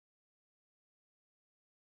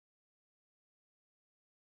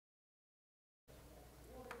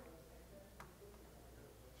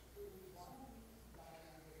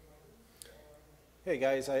Okay,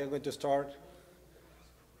 guys, I am going to start.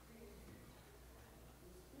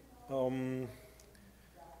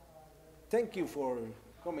 Thank you for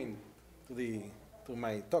coming to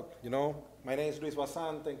my talk. My name is Luis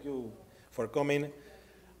Bazan. Thank you for coming.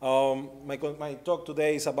 My talk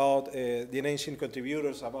today is about the nation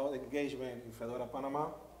contributors, about engagement in Fedora Panama.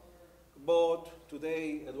 But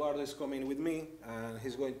today, Eduardo is coming with me, and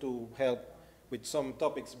he's going to help with some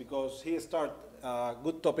topics because he started a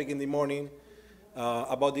good topic in the morning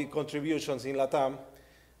about the contributions in Latam,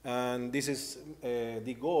 and this is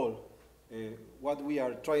the goal, what we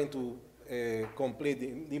are trying to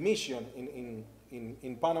complete, the mission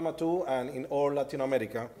in Panama too, and in all Latin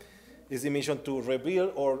America, is the mission to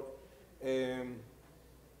rebuild or rebuild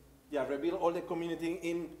all the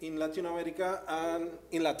community in Latin America and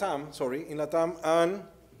in Latam,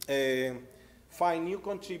 and find new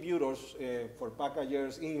contributors for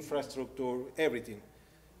packagers, infrastructure, everything.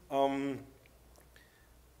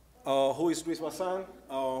 Who is Luis Bazan?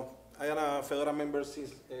 I am a Fedora member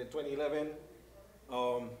since 2011.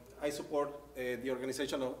 I support the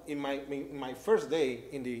organization in my first day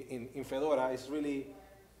in Fedora. It's really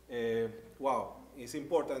wow. It's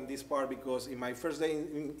important this part because in my first day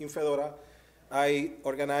in Fedora, I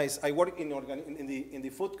work in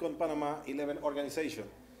the FoodCon Panama 11 organization.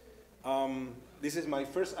 This is my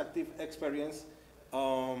first active experience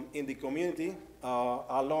in the community.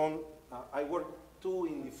 I work too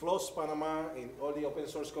in the FLOSS Panama, in all the open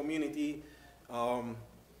source community.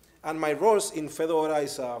 And my roles in Fedora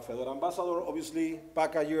is Fedora ambassador, obviously,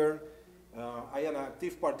 packager. I am an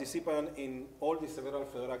active participant in all the several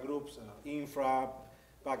Fedora groups, Infra,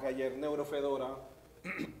 Packager, NeuroFedora,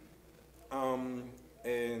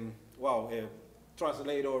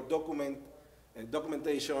 translator,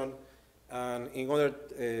 documentation, and in other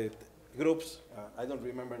groups, I don't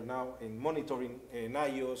remember now, in monitoring,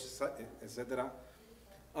 NIOS, etc.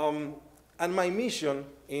 And my mission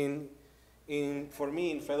for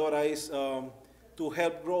me in Fedora is to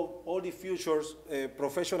help grow all the futures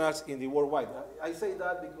professionals in the worldwide. I say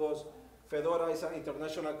that because Fedora is an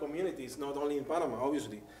international community. It's not only in Panama,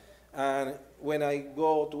 obviously. And when I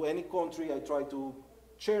go to any country, I try to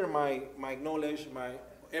share my knowledge,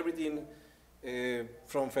 everything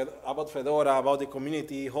about Fedora, about the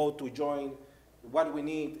community, how to join, what we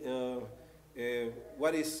need,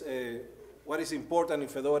 what is important in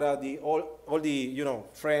Fedora, all the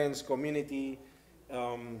friends, community,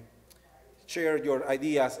 share your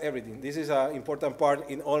ideas, everything. This is an important part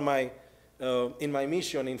in all my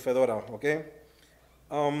mission in Fedora. Okay.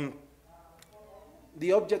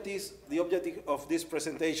 The objective of this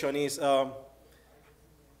presentation is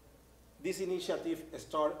this initiative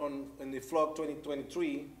started in the FLOG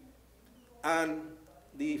 2023, and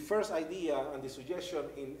the first idea and the suggestion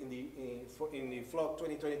in the FLOG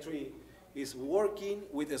 2023 is working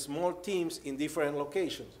with small teams in different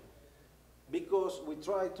locations, because we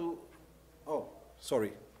try to. Oh,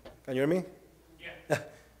 sorry. Can you hear me? Yeah.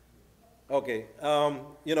 Okay.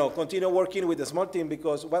 Continue working with a small team,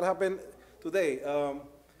 because what happened today,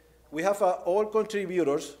 we have all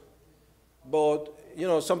contributors, but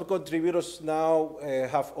some contributors now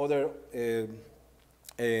have other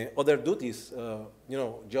duties,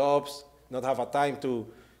 jobs, not have a time to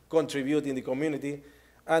contribute in the community,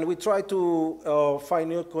 and we try to find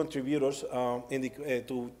new contributors to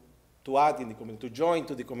add in the community, to join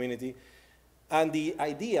to the community. And the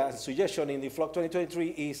idea and suggestion in the FLOG 2023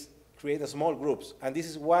 is create small groups. And this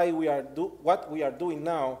is why what we are doing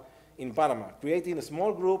now in Panama, creating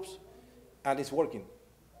small groups, and it's working.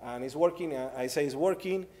 And it's working, I say it's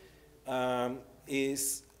working.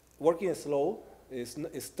 It's working slow, it's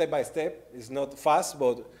step by step. It's not fast,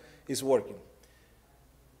 but it's working.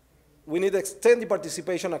 We need to extend the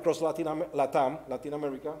participation across Latin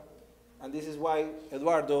America. And this is why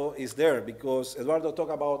Eduardo is there, because Eduardo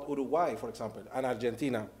talked about Uruguay, for example, and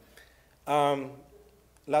Argentina.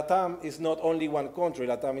 Latam is not only one country.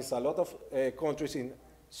 Latam is a lot of countries in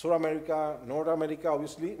South America, North America,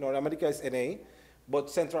 obviously. North America is NA, but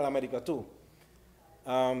Central America too.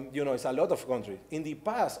 It's a lot of countries. In the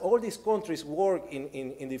past, all these countries work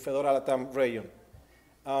in the Fedora Latam region.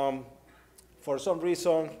 For some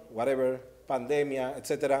reason, whatever, pandemia,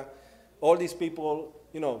 etc., all these people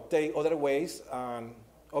take other ways, and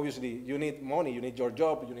obviously you need money, you need your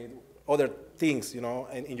job, you need other things,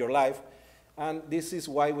 in your life, and this is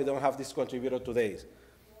why we don't have this contributor today.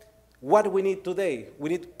 What we need today, we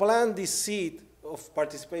need to plant the seed of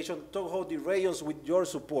participation to hold the regions with your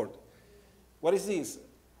support. What is this?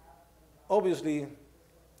 Obviously,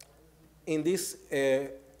 in this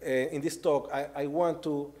talk, I want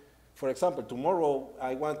to, for example, tomorrow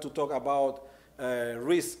I want to talk about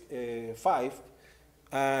risk 5,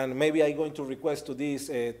 And maybe I'm going to request to this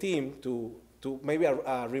team to maybe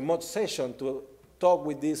a remote session to talk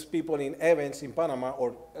with these people in events in Panama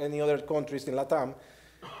or any other countries in Latam,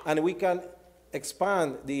 and we can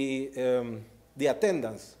expand the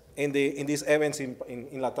attendance in these events in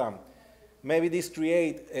Latam. Maybe this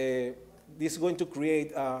is going to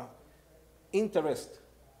create interest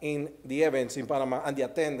in the events in Panama and the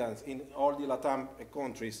attendance in all the Latam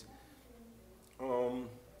countries. Oh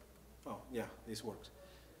yeah, this works.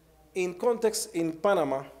 In context in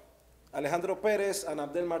Panama, Alejandro Perez and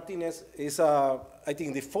Abdel Martinez is, I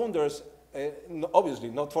think, the founders, obviously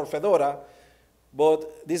not for Fedora,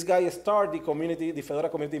 but this guy started the community, the Fedora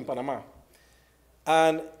community in Panama.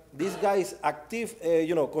 And this guy is active,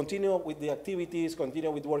 continue with the activities,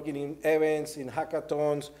 continue with working in events, in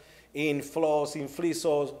hackathons, in flows, in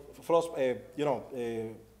FLISOs,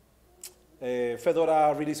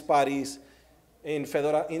 Fedora release parties, in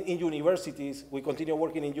Fedora, in universities. We continue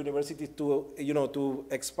working in universities to, to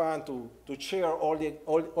expand, to share all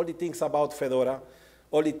the things about Fedora,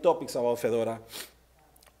 all the topics about Fedora.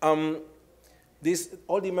 All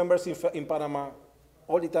the members in Panama,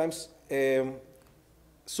 all the times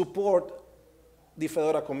support the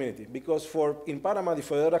Fedora community, because in Panama, the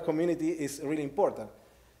Fedora community is really important.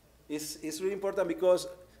 It's really important because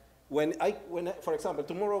when for example,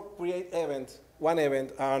 tomorrow create one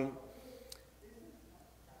event, and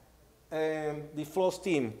the Flows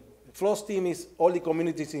team is all the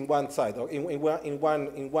communities in one side, or in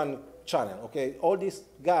one channel, okay? All these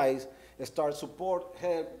guys start support,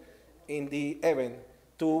 help in the event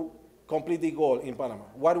to complete the goal in Panama.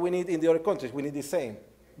 What we need in the other countries, we need the same,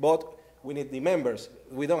 but we need the members.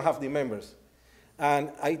 We don't have the members.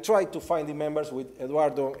 And I tried to find the members with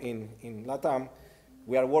Eduardo in Latam.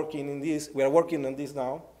 We are working in this. We are working on this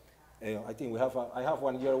now. I think I have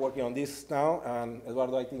 1 year working on this now, and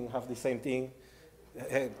Eduardo, I think, have the same thing,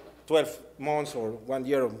 12 months or 1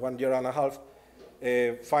 year and a half.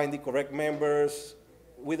 Find the correct members.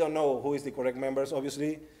 We don't know who is the correct members,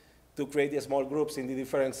 obviously, to create the small groups in the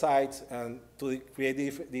different sites and to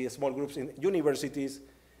create the small groups in universities.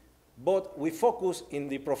 But we focus in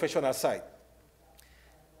the professional side.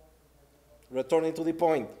 Returning to the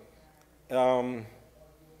point.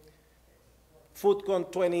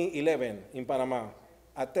 FoodCon 2011 in Panama,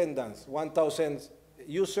 attendance, 1,000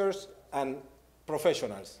 users and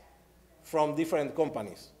professionals from different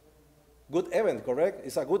companies. Good event, correct?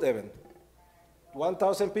 It's a good event.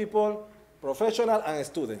 1,000 people, professional and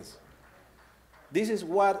students. This is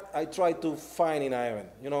what I try to find in an event.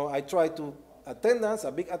 I try to attendance,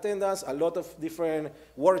 a big attendance, a lot of different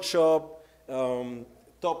workshop,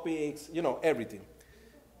 topics, everything.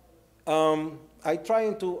 I'm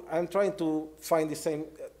trying to find the same,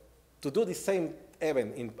 to do the same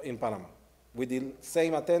event in Panama with the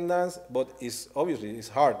same attendance, but obviously it's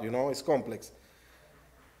hard, it's complex.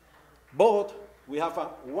 But we have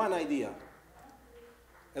one idea.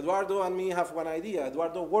 Eduardo and me have one idea.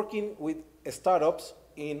 Eduardo working with startups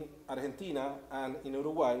in Argentina and in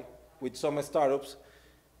Uruguay with some startups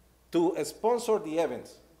to sponsor the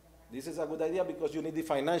events. This is a good idea because you need the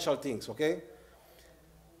financial things, okay?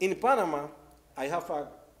 In Panama, I have a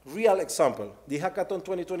real example, the Hackathon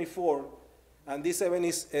 2024, and this event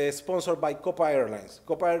is sponsored by Copa Airlines.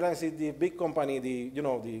 Copa Airlines is the big company,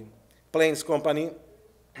 the planes company.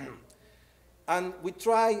 And we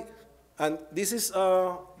try, and this is,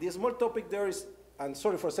 the small topic there is, and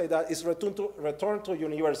sorry for saying that, is return to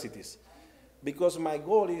universities. Because my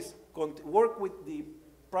goal is work with the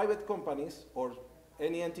private companies or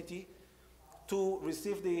any entity to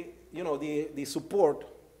receive the support,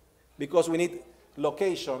 because we need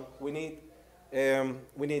location, we need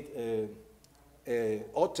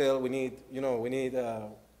hotel, we need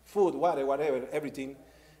food, water, whatever, everything,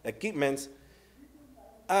 equipments,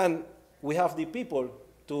 and we have the people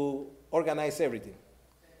to organize everything.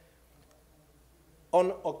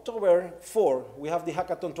 On October 4, we have the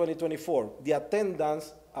Hackathon 2024. The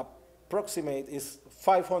attendance approximate is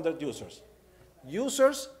 500 users.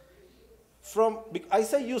 Users from, I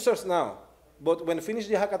say users now, but when I finish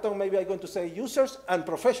the hackathon, maybe I'm going to say users and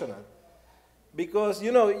professional. Because,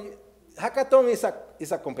 hackathon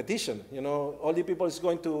is a competition. All the people is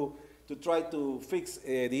going to try to fix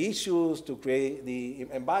the issues, to create the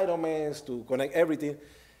environments, to connect everything.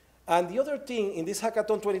 And the other thing, in this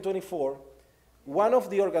Hackathon 2024, one of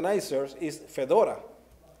the organizers is Fedora.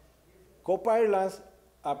 Copa Airlines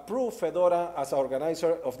approved Fedora as an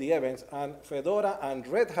organizer of the events, and Fedora and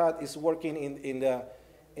Red Hat is working in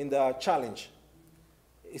the challenge.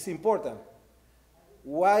 It's important.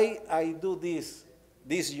 Why I do this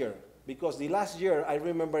year? Because the last year, I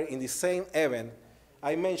remember in the same event,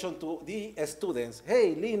 I mentioned to the students,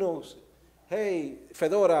 hey, Linux, hey,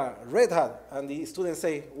 Fedora, Red Hat, and the students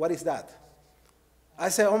say, what is that? I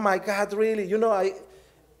say, oh my God, really? You know,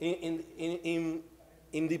 in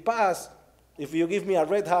the past, if you give me a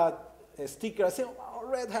Red Hat sticker, I say, oh,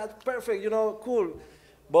 Red Hat, perfect, you know, cool.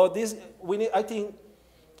 But this, I think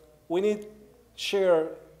we need share,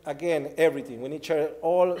 again, everything. We need share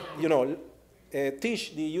all, you know,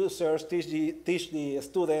 teach the users, teach the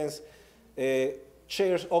students,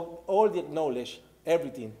 share all the knowledge,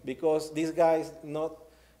 everything, because these guys not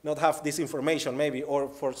have this information maybe, or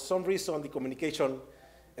for some reason the communication,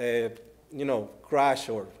 you know, crash,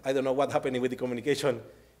 or I don't know what happened with the communication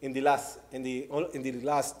in the last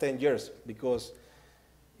 10 years, because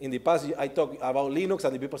in the past I talk about Linux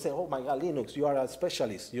and the people say, oh my God, Linux, you are a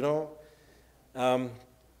specialist, you know.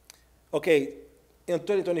 Okay, in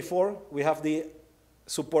 2024 we have the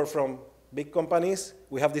support from big companies,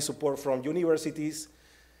 we have the support from universities,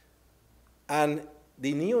 and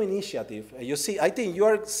the new initiative, you see, I think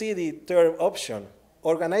you see the third option,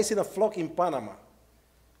 organizing a flock in Panama.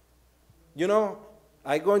 You know,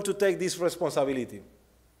 I'm going to take this responsibility.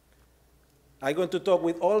 I'm going to talk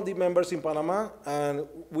with all the members in Panama, and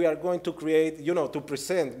we are going to create, you know, to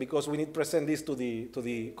present, because we need to present this to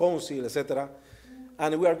the council, etc.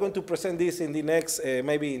 And we are going to present this in the next,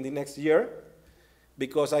 maybe in the next year,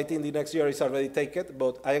 because I think the next year is already taken,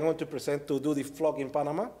 but I am going to present to do the flock in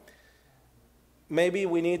Panama. Maybe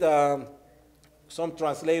we need some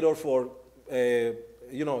translator for,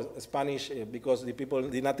 you know, Spanish, because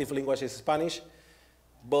the native language is Spanish,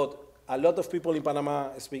 but a lot of people in Panama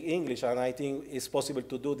speak English, and I think it's possible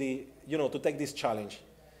to do you know, to take this challenge.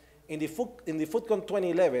 In the FoodCon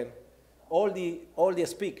 2011, all the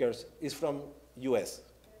speakers is from US.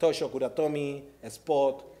 Toshio Kuratomi,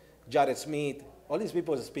 Spot, Jared Smith, all these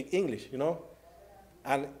people speak English, you know?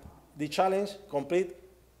 And the challenge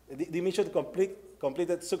the mission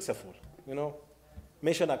completed successful, you know?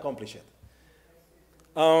 Mission accomplished.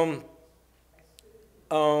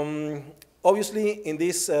 Obviously, in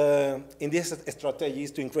these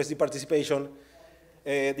strategies to increase the participation,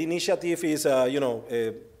 the initiative is, you know,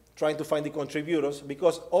 trying to find the contributors,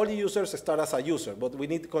 because all the users start as a user, but we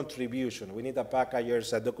need contribution. We need a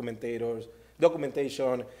packagers, documentation,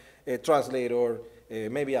 a translator,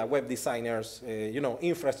 maybe a web designers, you know,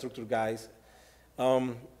 infrastructure guys.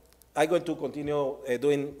 I'm going to continue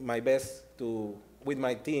doing my best with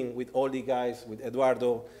my team, with all the guys, with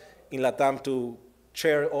Eduardo in Latam, to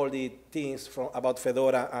share all the things about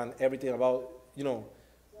Fedora and everything about, you know,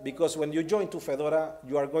 because when you join to Fedora,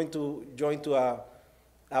 you are going to join to a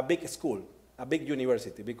big school, a big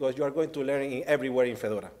university, because you are going to learn everywhere in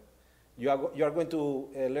Fedora. You are going to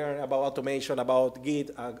learn about automation, about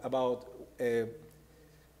Git, about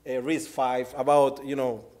RISC-V, about, you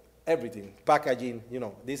know, everything, packaging, you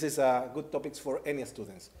know. This is good topics for any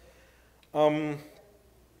students.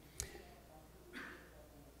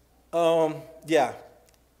 Yeah,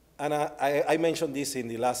 and I mentioned this in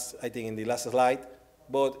the last, I think in the last slide,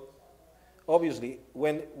 but obviously,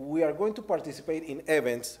 when we are going to participate in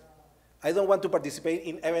events, I don't want to participate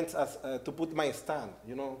in events as to put my stand,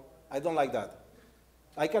 you know. I don't like that.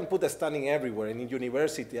 I can put a standing everywhere, and in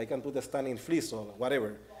university, I can put a stand in Flisol,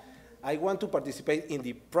 whatever. I want to participate in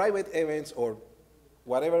the private events or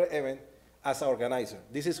whatever event as an organizer.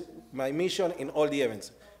 This is my mission in all the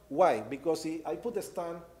events. Why? Because I put a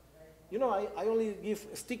stand, you know, I only give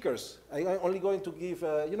stickers. I'm only going to give,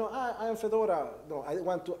 you know, I am Fedora. No, I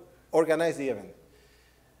want to organize the event.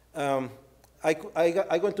 I'm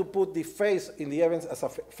going to put the face in the events as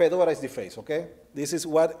Fedora is the face, okay? This is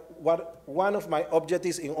what one of my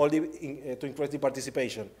objectives in all to increase the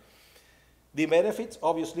participation. The benefits,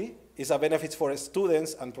 obviously, is a benefit for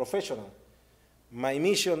students and professionals. My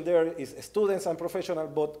mission there is students and professional,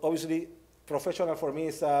 but obviously professional for me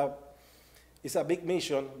is a big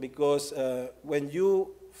mission, because when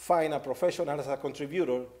you find a professional as a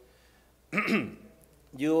contributor,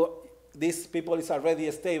 these people is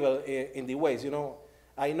already stable in the ways, you know.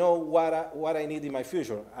 I know what I need in my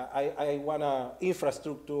future. I want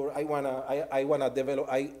infrastructure. I wanna develop.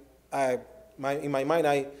 In my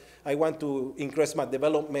mind, I want to increase my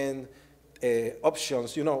development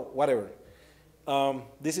options. You know, whatever.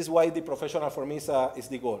 This is why the professional for me is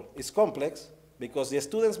the goal. It's complex because the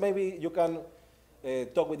students, maybe you can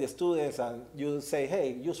talk with the students and you say,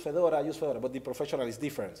 hey, use Fedora, but the professional is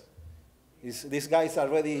different. These guys are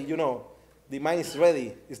ready, you know, the mind is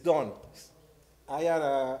ready, it's done. I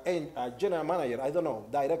am a general manager, I don't know,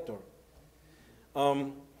 director.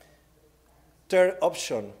 Third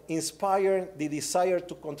option, inspire the desire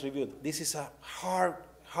to contribute. This is a hard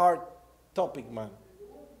topic, man.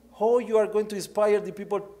 how you are going to inspire the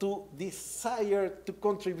people to desire to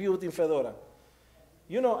contribute in Fedora.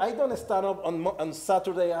 You know, I don't stand up on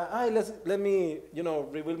Saturday, let me, you know,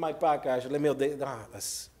 reveal my package, let me update.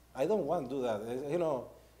 I don't want to do that. You know,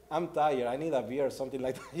 I'm tired, I need a beer, something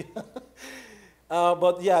like that.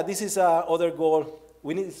 But yeah, this is other goal.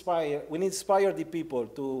 We need to inspire the people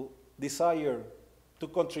to desire to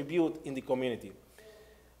contribute in the community.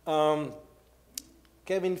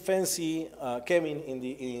 Kevin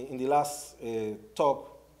in the last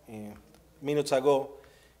talk minutes ago,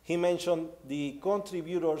 he mentioned the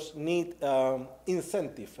contributors need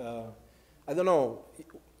incentive. I don't know,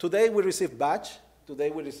 today we receive badge, today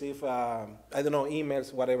we receive, I don't know,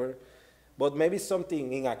 emails, whatever, but maybe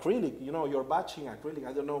something in acrylic, you know, your badge in acrylic,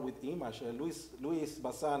 I don't know, with image. Luis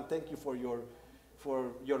Bazan, thank you for your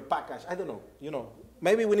package, I don't know, you know.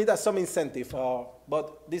 Maybe we need some incentive,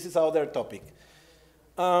 but this is another topic.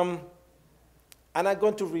 And I'm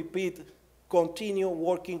going to repeat, continue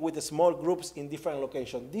working with the small groups in different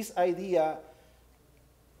locations. This idea,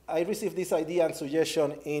 I received this idea and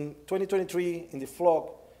suggestion in 2023 in the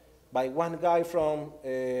flock by one guy from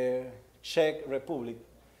Czech Republic.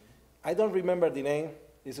 I don't remember the name.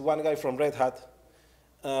 It's one guy from Red Hat.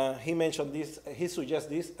 He mentioned this, he suggests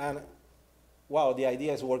this, and wow, the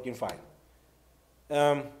idea is working fine.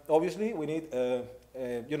 Obviously, we need,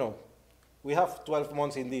 you know, we have 12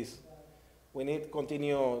 months in this. We need to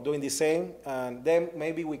continue doing the same, and then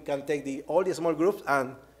maybe we can take all the small groups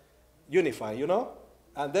and unify, you know?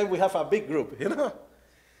 And then we have a big group, you know?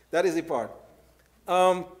 That is the part.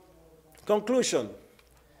 Conclusion.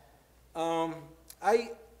 I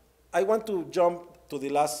want to jump to the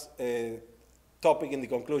last topic in the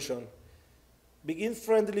conclusion. Begin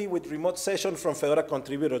friendly with remote session from Fedora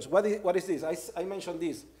contributors. What is this? I mentioned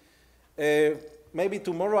this. Maybe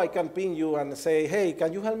tomorrow I can ping you and say, hey,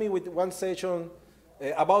 can you help me with one session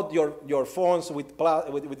about your phones with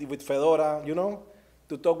Fedora, you know,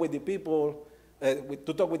 to talk with the people,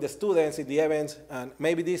 to talk with the students in the events, and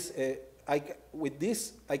maybe this, with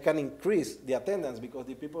this I can increase the attendance because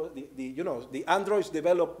the people, you know, the Android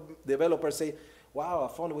developers say, wow, a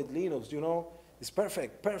phone with Linux, you know, it's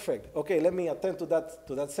perfect, perfect. Okay, let me attend to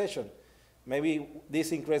that session. Maybe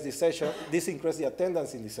this increase the session, this increase the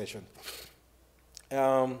attendance in the session.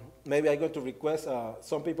 Maybe I'm going to request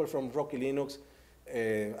some people from Rocky Linux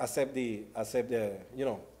accept the, you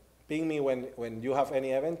know, ping me when you have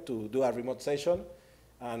any event to do a remote session,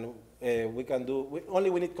 and we can do,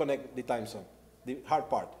 we need to connect the time zone, the hard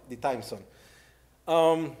part, the time zone.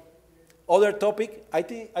 Other topic, I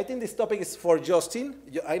think this topic is for Justin.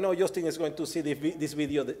 I know Justin is going to see this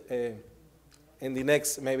video in the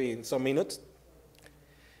next, maybe in some minutes.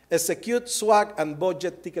 Execute swag and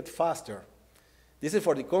budget ticket faster. This is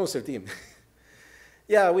for the concert team.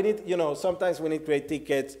 Yeah, we need, you know, sometimes we need to create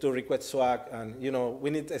tickets to request swag, and, you know,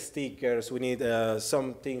 we need stickers, we need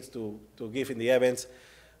some things to give in the events.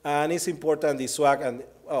 And it's important, the swag, and,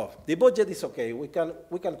 the budget is okay. We can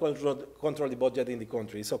control the budget in the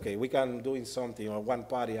country. It's okay. We can do something, or one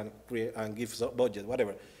party and create and give budget,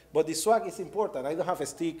 whatever. But the swag is important. I don't have a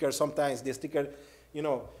sticker. Sometimes the sticker, you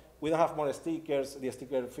know, we don't have more stickers. The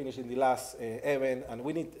sticker finished in the last event, and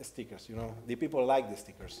we need stickers, you know. The people like the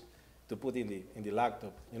stickers to put in the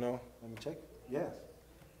laptop, you know. Let me check. Yes,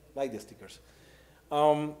 like the stickers.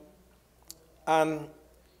 And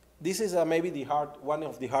this is maybe one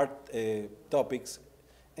of the hard topics.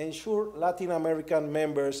 Ensure Latin American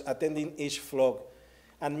members attending each flock,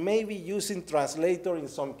 and maybe using translator in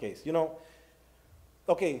some case. You know,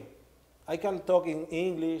 okay, I can talk in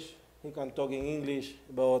English, he can talk in English,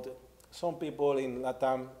 but some people in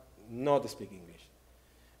Latam not speak English.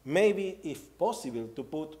 Maybe, if possible, to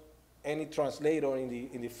put any translator in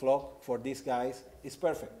the flock for these guys is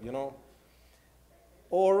perfect, you know.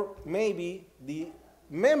 Or maybe the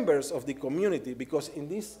members of the community, because in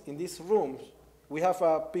these rooms we have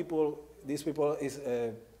these people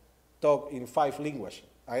talk in 5 languages.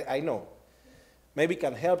 I know. Maybe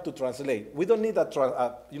can help to translate. We don't need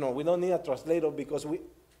we don't need a translator because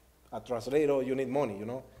a translator, you need money, you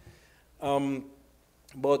know.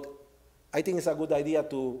 But I think it's a good idea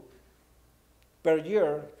to, per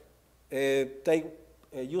year, take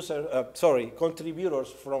contributors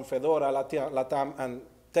from Fedora, Latam, and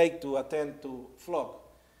take to attend to flock.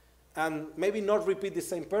 And maybe not repeat the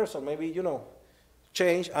same person, maybe, you know,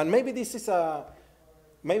 change. And maybe this is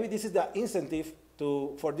the incentive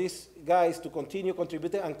for these guys to continue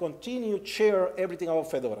contributing and continue share everything about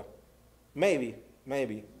Fedora. Maybe,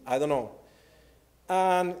 I don't know.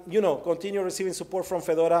 And, you know, continue receiving support from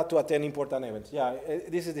Fedora to attend important events. Yeah,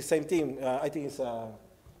 this is the same thing. I think it's,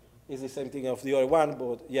 it's the same thing of the other one,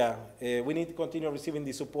 but yeah, we need to continue receiving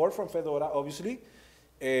the support from Fedora, obviously,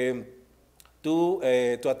 to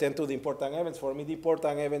attend to the important events. For me, the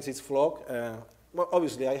important events is FLOG. Well,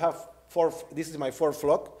 obviously, I have this is my fourth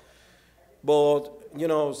FLOG, but, you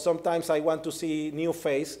know, sometimes I want to see new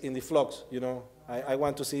face in the FLOGs, you know. I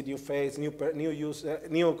want to see new face, new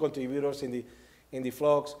contributors in the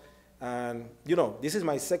FLOGs. And, you know, this is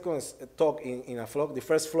my second talk in a FLOG. The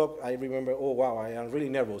first FLOG, I remember, oh, wow, I am really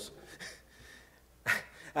nervous.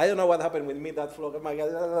 I don't know what happened with me that FLOG. Oh, my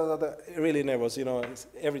God, really nervous, you know.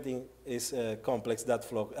 Everything is complex, that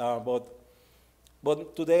FLOG.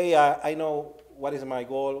 But today, I know what is my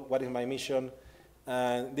goal, what is my mission,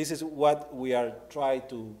 and this is what we are trying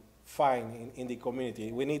to find in the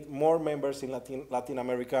community. We need more members in Latin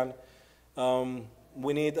American.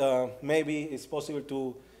 We need, maybe it's possible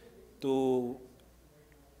to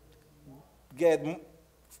get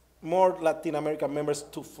more Latin American members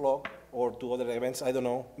to FLOG or to other events. I don't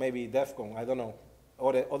know, maybe DEF CON, I don't know,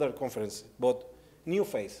 or other conference, but new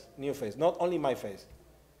face, not only my face.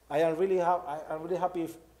 I'm really happy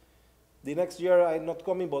if the next year I'm not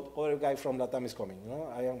coming, but other guy from Latam is coming. You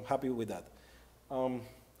know? I am happy with that.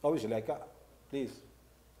 Obviously, please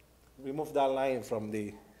remove that line from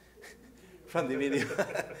the from the video.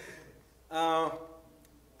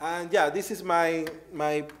 And yeah, this is my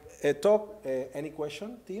talk. Any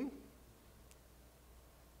question, team?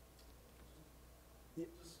 You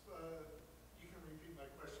can repeat my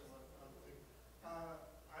question on thing.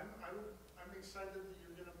 I'm excited that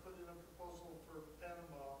you're going to put in a proposal for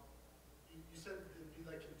Panama. You said it'd be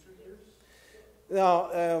like in 2 years? No.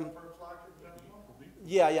 For a flock in Panama?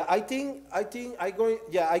 Yeah.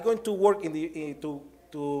 I'm going to work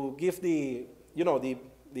to give the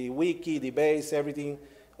wiki, the base, everything,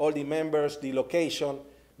 all the members, the location,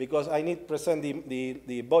 because I need to present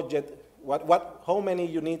the budget. How many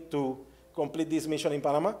you need to complete this mission in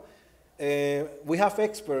Panama? We have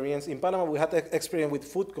experience in Panama. We had experience with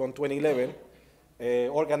FoodCon 2011.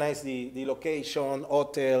 Organize the location,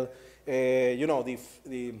 hotel, the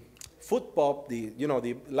food pop,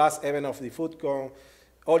 the last event of the FoodCon,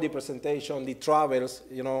 all the presentation, the travels,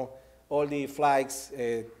 all the flights.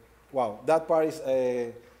 Wow, that part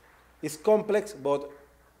is complex, but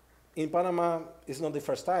in Panama, it's not the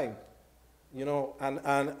first time,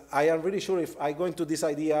 and I am really sure if I go into this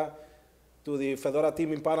idea to the Fedora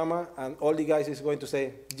team in Panama, and all the guys is going to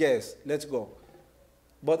say, yes, let's go.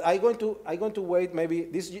 But I'm going to wait maybe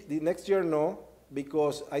the next year, no,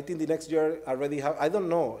 because I think the next year already have, I don't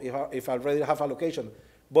know if I already have a location,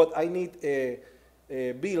 but I need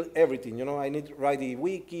build everything, I need to write the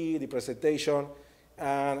wiki, the presentation,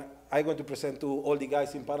 and I'm going to present to all the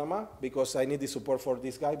guys in Panama because I need the support for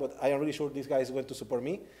this guy, but I am really sure this guy is going to support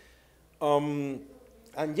me. And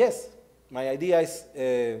yes, my idea is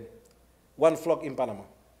one flock in Panama.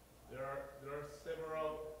 There are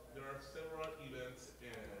several events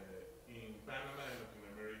in Panama and Latin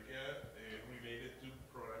America related to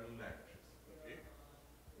programming languages. Okay,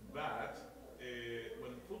 but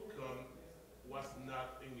when FoodCon was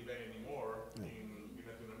not an event anymore in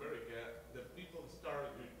Latin America, the people started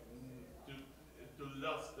to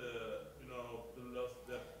lose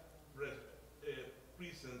the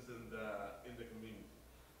presence in the community.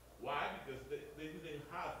 Why? Because they didn't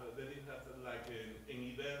have like an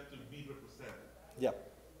event to be represented. Yeah.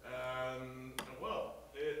 Well,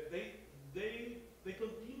 they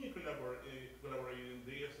continue collaborating.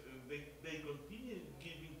 They continue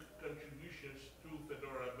giving contributions to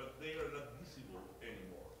Fedora, but they are not visible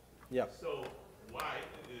anymore. Yeah. So why?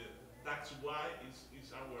 That's why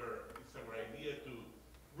it's our idea to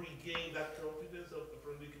regain that confidence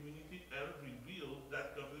from the community and reveal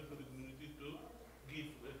that confidence from the community to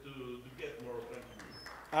get more contributions.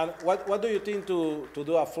 And what do you think to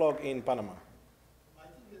do a vlog in Panama? I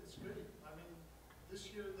think it's great. I mean, this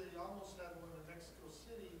year they almost had one in Mexico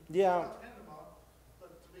City. Yeah. Not Panama,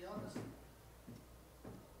 but to be honest,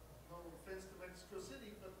 no offense to Mexico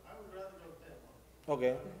City, but I would rather go to Panama.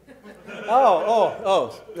 Okay.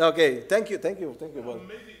 Oh. Okay. Thank you.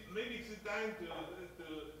 Maybe it's time to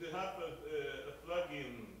have a plug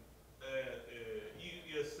in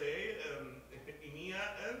USA and EMEA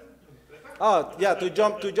and. Oh yeah, to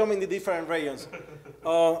jump in the different regions.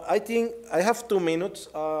 I think I have 2 minutes.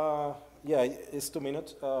 Yeah, it's 2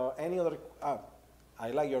 minutes. Any other?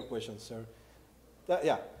 I like your question, sir.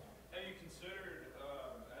 Yeah. Have you considered,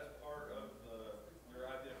 as part of your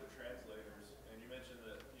idea for translators, and you mentioned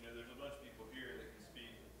that there's a bunch of people here that can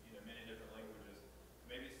speak many different languages.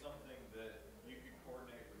 Maybe something that you could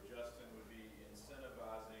coordinate with Justin would be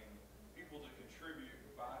incentivizing people to contribute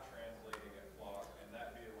by translating at Flock, and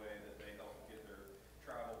that be a way that they help get their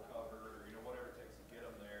travel covered.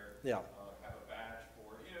 Yeah. Have a badge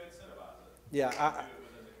for, incentivize it. Yeah, Do it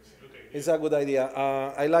within the community. it's a good idea.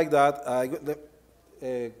 I like that.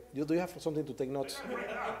 Do you have something to take notes?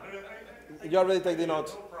 You already take the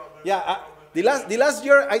notes. Yeah. The last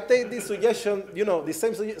year I take this suggestion. The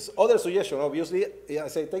same other suggestion. Obviously, I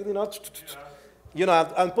say take the notes.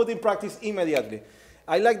 And put in practice immediately.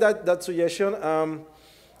 I like that suggestion.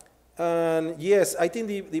 And yes, I think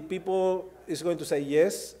the people is going to say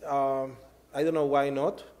yes. I don't know why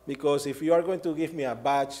not. Because if you are going to give me a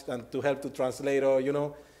badge and to help the translator, and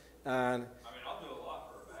I mean, I'll do a lot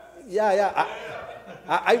for a badge. yeah.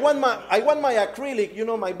 I want my acrylic,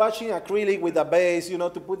 my badge in acrylic with a base,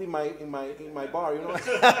 to put in my bar,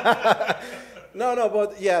 No,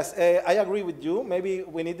 but yes, I agree with you. Maybe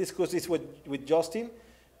we need to discuss this with Justin,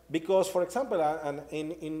 because, for example, and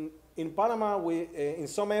in Panama, we in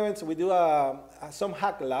some events we do some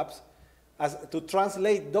hack labs to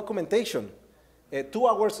translate documentation, 2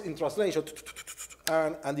 hours in translation,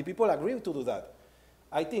 and the people agree to do that.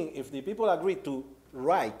 I think if the people agree to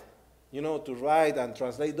write, to write and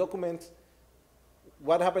translate documents,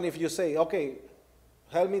 what happens if you say, okay,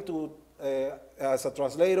 help me to as a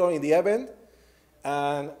translator in the event,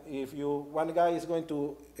 and if one guy is going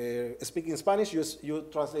to speak in Spanish, you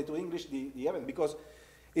translate to English the event, because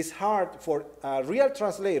it's hard for a real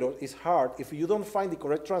translator. It's hard if you don't find the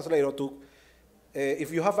correct translator to.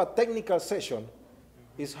 If you have a technical session,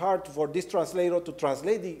 it's hard for this translator to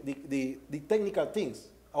translate the technical things,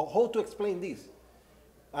 or how to explain this.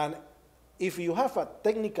 And if you have a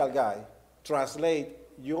technical guy translate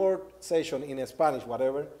your session in Spanish,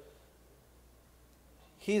 whatever,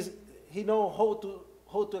 he knows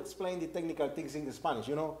how to explain the technical things in Spanish,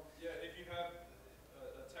 Yeah, if you have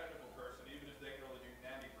a technical person, even if they can only do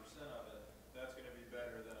 90% of it, that's going to be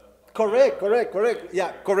better than a Correct.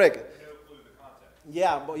 Yeah, correct. no clue the context.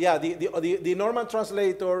 Yeah, but yeah, the normal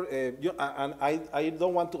translator, and I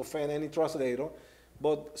don't want to offend any translator,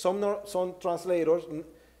 but some translators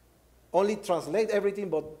only translate everything,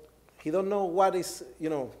 but he don't know what is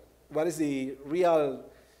the real,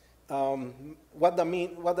 what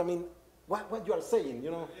you are saying,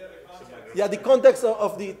 Yeah, the context. Yeah, the context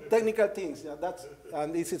of the technical things. Yeah,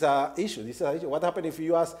 and this is an issue. What happens if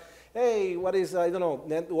you ask, hey, what is, I don't know,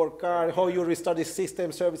 network card, how you restart the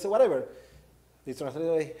system, service, whatever. The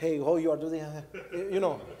translator, hey, how you are doing,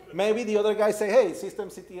 Maybe the other guy say, hey, system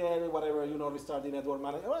CTL, whatever, restart the network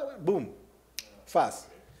manager, boom, fast.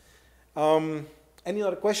 Any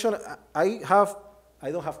other question? I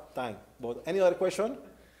don't have time, but any other question?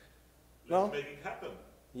 No? Let's make it happen.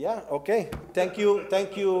 Yeah, okay. Thank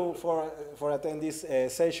you for attending this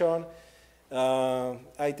session.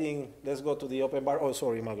 I think let's go to the open bar. Oh,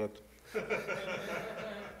 sorry, Margaret.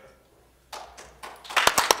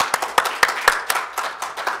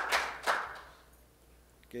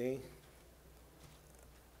 Okay.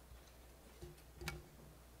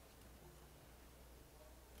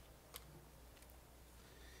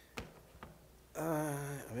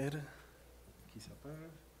 A ver, aquí se apaga.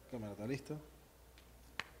 Cámara, ¿está listo?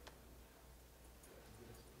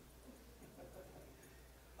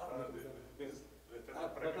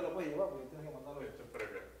 No te lo